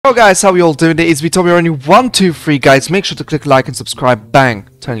Hello guys, how are you all doing? It is Tommy, only 1, 2, 3 guys. Make sure to click like and subscribe, bang.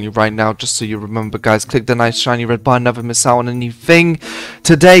 I'm telling you right now, just so you remember guys, click the nice shiny red button, never miss out on anything.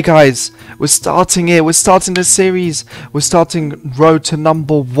 Today guys, we're starting it, we're starting the series. We're starting road to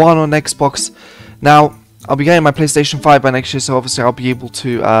 #1 on Xbox. Now, I'll be getting my PlayStation 5 by next year, so obviously I'll be able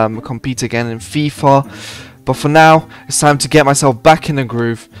to compete again in FIFA. But for now, it's time to get myself back in the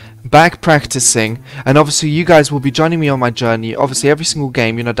groove, back practicing, and obviously you guys will be joining me on my journey. Obviously every single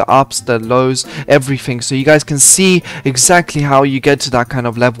game, you know, the ups, the lows, everything, so you guys can see exactly how you get to that kind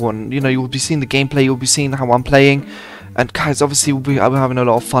of level, and you know, you will be seeing the gameplay, you'll be seeing how I'm playing. And guys, obviously I'll be having a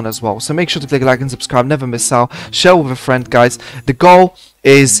lot of fun as well. So make sure to click like and subscribe, never miss out, share with a friend guys. The goal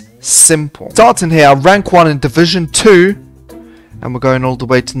is simple. Starting here, rank 1 in Division 2. And we're going all the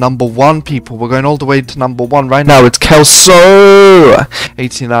way to #1, people. We're going all the way to #1 right now. It's Kelso!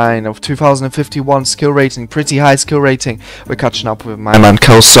 89 of 2051 skill rating. Pretty high skill rating. We're catching up with my man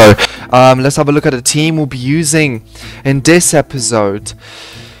Kelso. Let's have a look at the team we'll be using in this episode.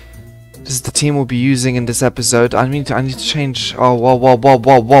 This is the team we'll be using in this episode. I need to change. Oh, whoa. We're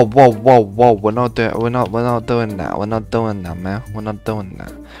not doing that. We're not doing that, man. We're not doing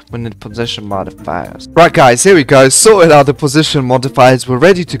that. We need position modifiers. Right, guys, here we go. Sorted out the position modifiers. We're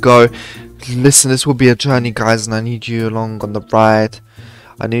ready to go. Listen, this will be a journey, guys, and I need you along on the ride.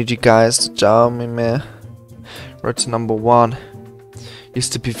 I need you guys to join me, man. Road to #1.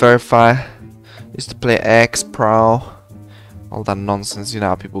 Used to be verified. Used to play X Pro. All that nonsense, you know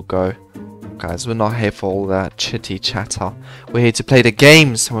how people go. Guys, we're not here for all that chitty chatter. We're here to play the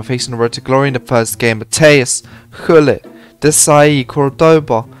games, and we're facing the road to glory in the first game. Mateus, Gullit, Desai,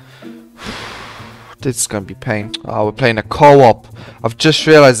 Cordoba. This is gonna be pain. Oh, we're playing a co-op. I've just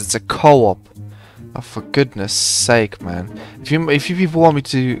realized it's a co-op. Oh, for goodness sake, man. If you people want me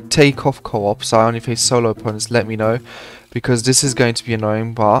to take off co-op, so I only face solo opponents, let me know. Because this is going to be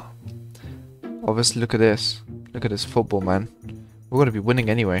annoying, but obviously look at this. Look at this football, man. We're gonna be winning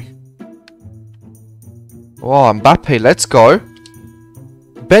anyway. Oh, Mbappe, let's go.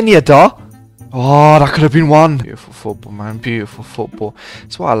 Ben Yedder. Oh, that could have been one. Beautiful football, man. Beautiful football.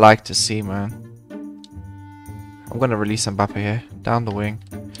 It's what I like to see, man. I'm going to release Mbappe here. Down the wing.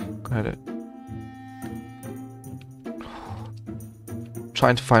 Go ahead.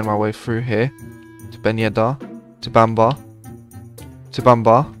 Trying to find my way through here. To Ben Yedder. To Bamba. To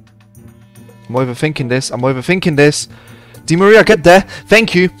Bamba. I'm overthinking this. I'm overthinking this. Di Maria, get there.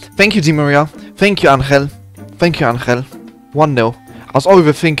 Thank you. Thank you, Di Maria. Thank you, Angel. Thank you, Angel. 1-0. I was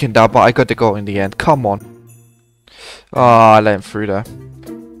overthinking that, but I got the goal in the end. Come on. Ah, I let him through there.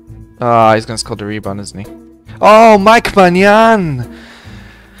 Ah, he's going to score the rebound, isn't he? Oh, Maignan!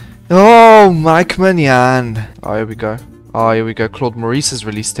 Oh, Maignan. Oh, here we go. Oh, here we go. Claude Maurice is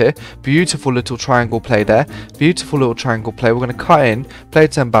released here. Beautiful little triangle play there. Beautiful little triangle play. We're going to cut in. Play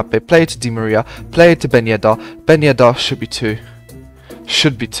it to Mbappe. Play it to Di Maria. Play it to Ben Yedder. Ben Yedder should be 2.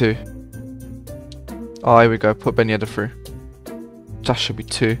 Should be 2. Oh, here we go. Put Ben Yedder through. That should be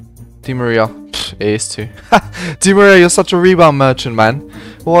 2. Di Maria. Pfft, it is 2. Di Maria, you're such a rebound merchant, man.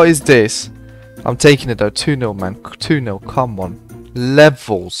 What is this? I'm taking it though. 2-0, man. 2-0. Come on.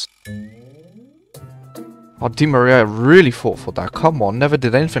 Levels. Oh, Di Maria really fought for that. Come on. Never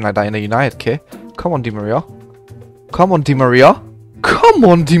did anything like that in a United kit. Come on, Di Maria. Come on, Di Maria. Come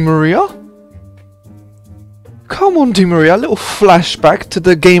on, Di Maria. Come on, Di Maria. A little flashback to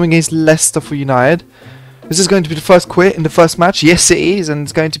the game against Leicester for United. This is going to be the first quit in the first match. Yes, it is. And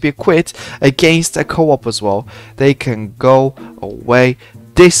it's going to be a quit against a co-op as well. They can go away.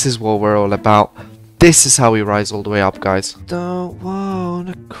 This is what we're all about. This is how we rise all the way up, guys. Don't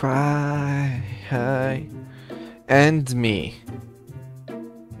wanna cry. Hey. End me.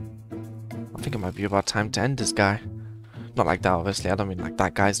 I think it might be about time to end this guy. Not like that, obviously. I don't mean like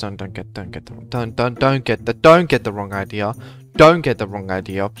that, guys. Don't get the wrong idea. Don't get the wrong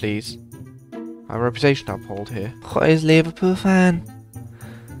idea, please. A reputation to uphold here. What is Liverpool fan?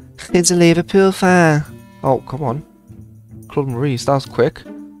 It's a Liverpool fan. Oh, come on. Claude Maurice, that was quick.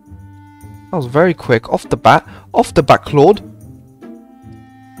 That was very quick. Off the bat. Off the bat, Claude.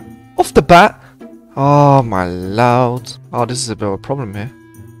 Off the bat. Oh, my lord. Oh, this is a bit of a problem here.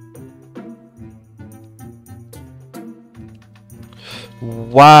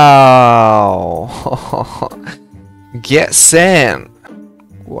 Wow. Get sent.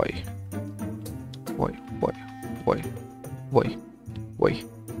 Wait. Wait.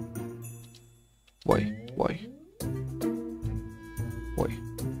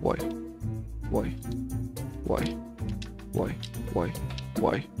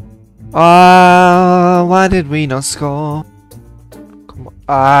 Why did we not score? Come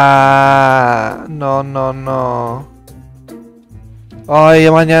on. No. Oh, yeah,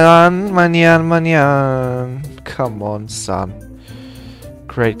 Maignan, Maignan, Maignan. Come on, son.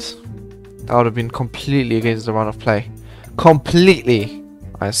 Great. That would have been completely against the run of play. Completely,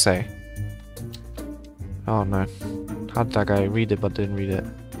 I say. Oh no. How did that guy read it but didn't read it?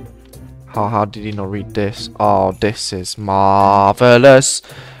 How did he not read this? Oh, this is marvelous.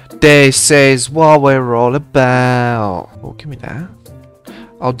 This is what we're all about. Oh, give me that.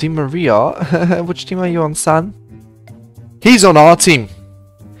 Oh, Di Maria. Which team are you on, son? He's on our team.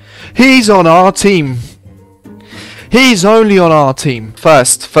 He's on our team. He's only on our team.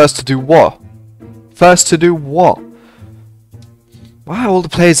 First to do what? First to do what? Why are all the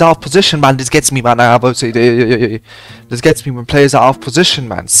players out of position, man? This gets me, man. This gets me when players are out of position,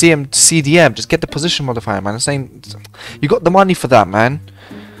 man. CDM, just get the position modifier, man. I'm saying, you got the money for that, man.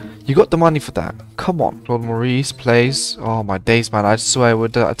 You got the money for that. Come on. Claude Maurice plays. Oh my days, man. I swear we're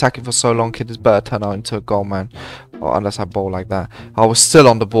attacking for so long, kid. This better turn out into a goal, man. Oh, unless I bowl like that. I was still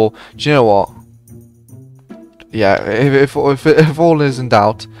on the ball. Do you know what? Yeah, if all is in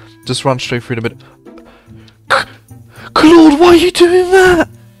doubt, just run straight through the middle. Claude, why are you doing that?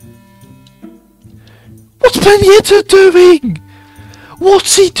 What's Benedetto doing?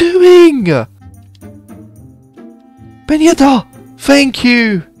 What's he doing? Benedetto! Thank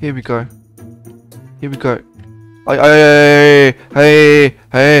you! Here we go. Here we go.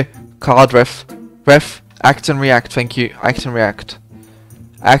 Hey! Card ref. Ref. Act and react, thank you. Act and react.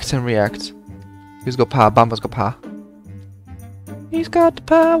 Act and react. Who's got power? Bamba's got power. He's got the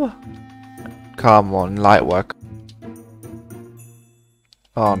power. Come on, light work.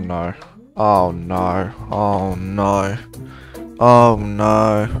 Oh no. Oh no. Oh no. Oh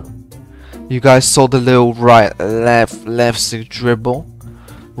no. You guys saw the little right, left stick dribble.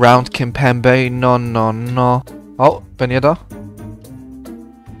 Round Kimpembe. No. Oh, Benedetto.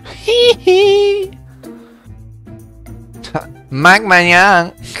 Hee hee.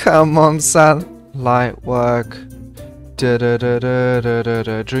 Maignan. Come on, son. Light work.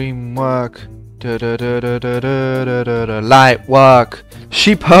 Dream work. Light work.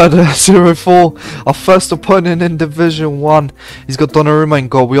 Sheep herder 04. Our first opponent in Division 1. He's got Donnarumma in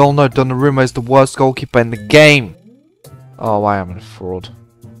goal. We all know Donnarumma is the worst goalkeeper in the game. Oh, I am a fraud.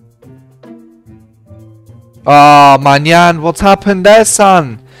 Oh, Maignan, what's happened there,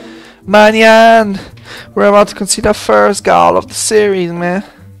 son? Maignan, we're about to concede our first goal of the series, man.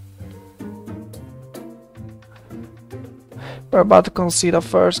 We're about to concede our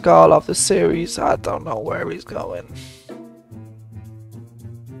first goal of the series. I don't know where he's going.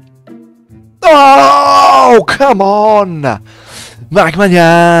 Oh, come on!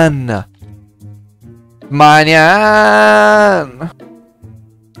 Maignan! Maignan!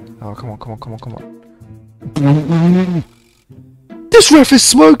 Oh, come on. This ref is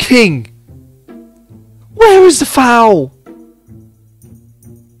smoking! Where is the foul?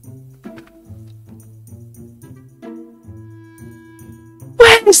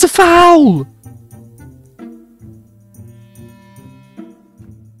 Where is the foul?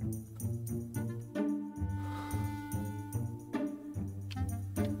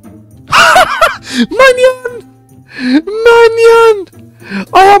 Maignan!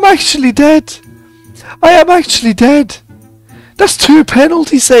 I am actually dead! That's 2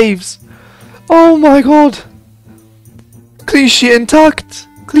 penalty saves! Oh my god! Clean sheet intact!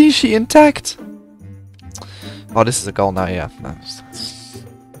 Oh, this is a goal now, yeah.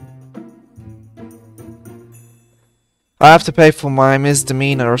 I have to pay for my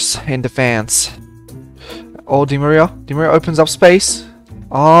misdemeanors in defense. Oh, Di Maria opens up space.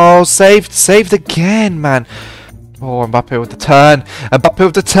 Oh, saved again, man. Oh, Mbappe with the turn.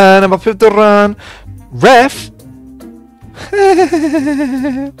 Mbappe with the run. Ref?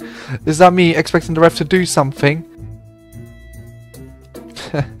 Is that me expecting the ref to do something?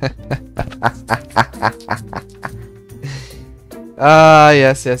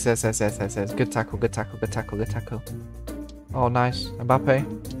 Yes. Good tackle. Oh, nice. Mbappe.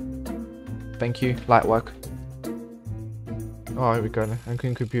 Thank you. Light work. Oh, here we go.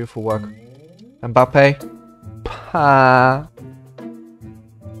 Nkunku, beautiful work. Mbappe. Pa.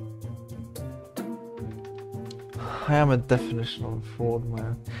 I am a definition of a fraud,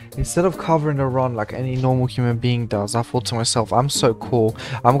 man. Instead of covering the run like any normal human being does, I thought to myself, I'm so cool.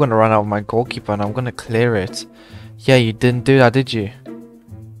 I'm gonna run out of my goalkeeper and I'm gonna clear it. Yeah, you didn't do that, did you?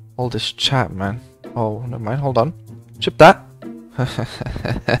 All this chat, man. Oh, never mind. Hold on. Chip that.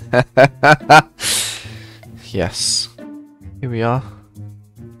 Yes. Here we are.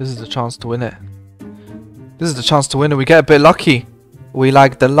 This is the chance to win it. We get a bit lucky. We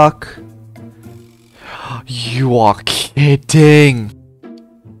like the luck. You are kidding.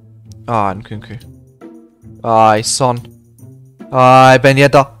 Ah, Nkunku. Ah, Son. I Ben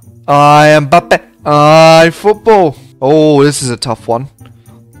Yedder. I Mbappe. I football. Oh, this is a tough one.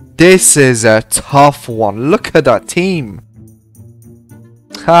 This is a tough one. Look at that team.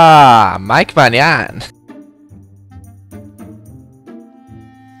 Ha, Maignan.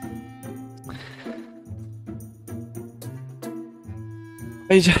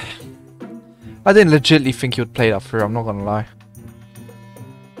 I didn't legitimately think he would play that through, I'm not gonna lie.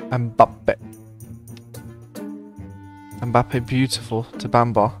 Mbappe. Mbappe beautiful to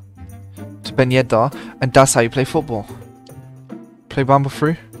Bamba. To Ben Yedder, and that's how you play football. Play Bamba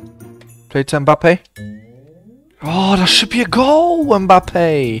through. Play to Mbappe. Oh, that should be a goal,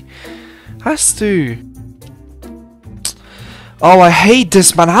 Mbappe. Has to. Oh, I hate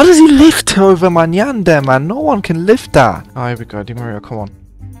this, man. How does he lift over Maignan there, man? No one can lift that. Oh, here we go. Di Maria, come on.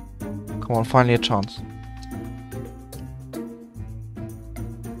 Come on, finally a chance.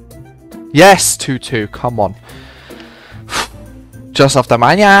 Yes, 2-2. Come on. Just after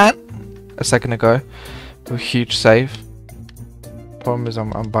Maignan. A second ago. A huge save. Problem is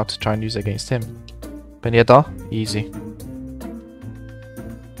I'm about to try and use it against him. Ben Yedder. Easy.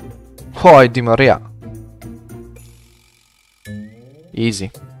 Oh, Di Maria.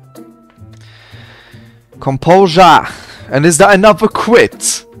 Easy. Composure. And is that another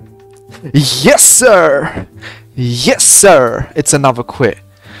quit? Yes, sir. Yes, sir. It's another quit.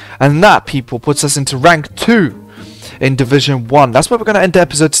 And that, people, puts us into rank 2 in Division 1. That's where we're going to end the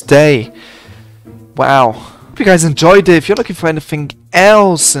episode today. Wow. Hope you guys enjoyed it. If you're looking for anything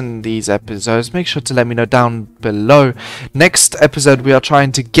else in these episodes, make sure to let me know down below. Next episode, we are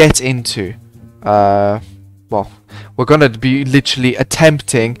trying to get into... well, we're going to be literally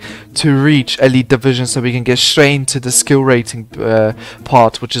attempting to reach Elite Division so we can get straight into the skill rating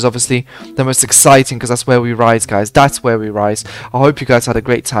part, which is obviously the most exciting because that's where we rise, guys. That's where we rise. I hope you guys had a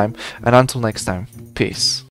great time, and until next time, peace.